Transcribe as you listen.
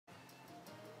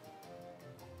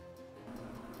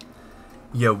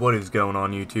Yo, what is going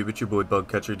on YouTube? It's your boy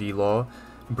Bugcatcher D-Law,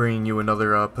 bringing you another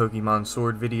Pokemon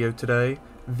Sword video today.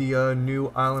 The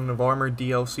new Island of Armor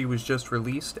DLC was just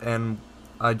released, and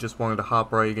I just wanted to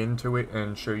hop right into it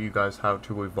and show you guys how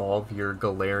to evolve your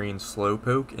Galarian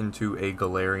Slowpoke into a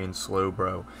Galarian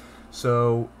Slowbro.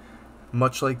 So,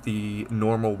 much like the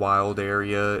normal wild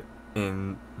area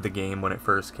in the game when it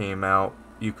first came out,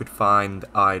 you could find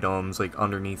items like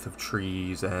underneath of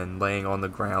trees and laying on the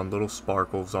ground, little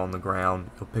sparkles on the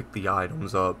ground. You'll pick the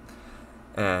items up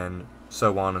and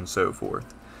so on and so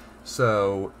forth.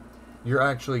 So you're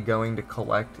actually going to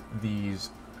collect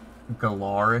these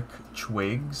galaric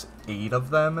twigs, 8 of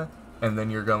them, and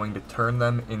then you're going to turn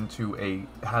them into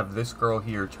have this girl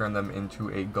here turn them into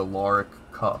a galaric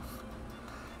cuff.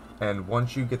 And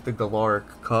once you get the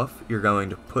galaric cuff, you're going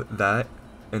to put that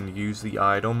and use the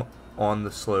item on the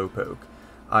Slowpoke.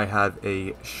 I have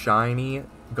a shiny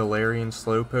Galarian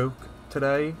Slowpoke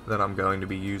today that I'm going to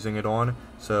be using it on,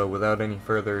 so without any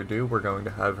further ado, we're going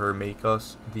to have her make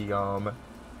us the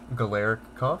Galaric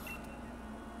cuff,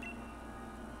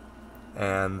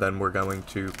 and then we're going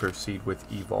to proceed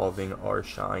with evolving our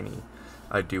shiny.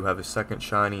 I do have a second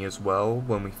shiny as well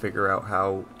when we figure out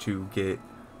how to get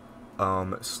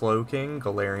Slowking,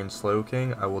 Galarian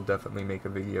Slowking. I will definitely make a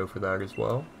video for that as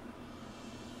well.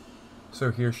 So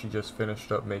here she just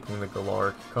finished up making the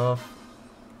Galaric cuff.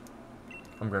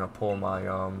 I'm going to pull my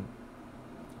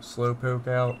Slowpoke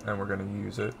out and we're going to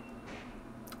use it.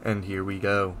 And here we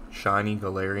go. Shiny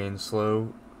Galarian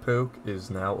Slowpoke is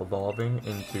now evolving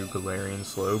into Galarian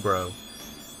Slowbro.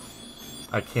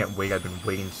 I can't wait. I've been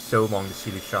waiting so long to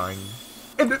see the shiny.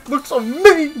 And it looks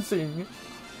amazing!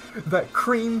 That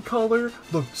cream color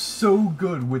looks so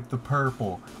good with the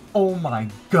purple. Oh my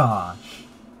gosh.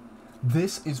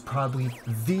 This is probably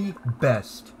the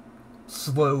best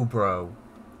Slowbro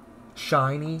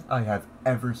shiny I have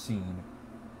ever seen.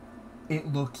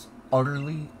 It looks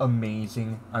utterly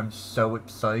amazing. I'm so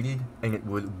excited, and it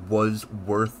was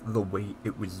worth the wait.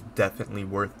 It was definitely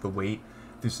worth the wait.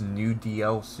 This new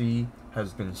DLC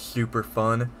has been super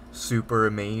fun, super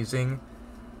amazing,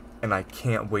 and I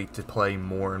can't wait to play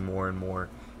more and more and more.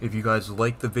 If you guys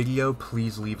like the video,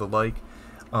 please leave a like.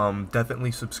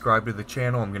 Definitely subscribe to the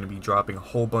channel. I'm going to be dropping a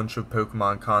whole bunch of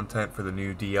Pokemon content for the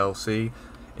new DLC.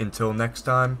 Until next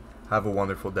time, have a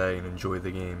wonderful day and enjoy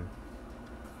the game.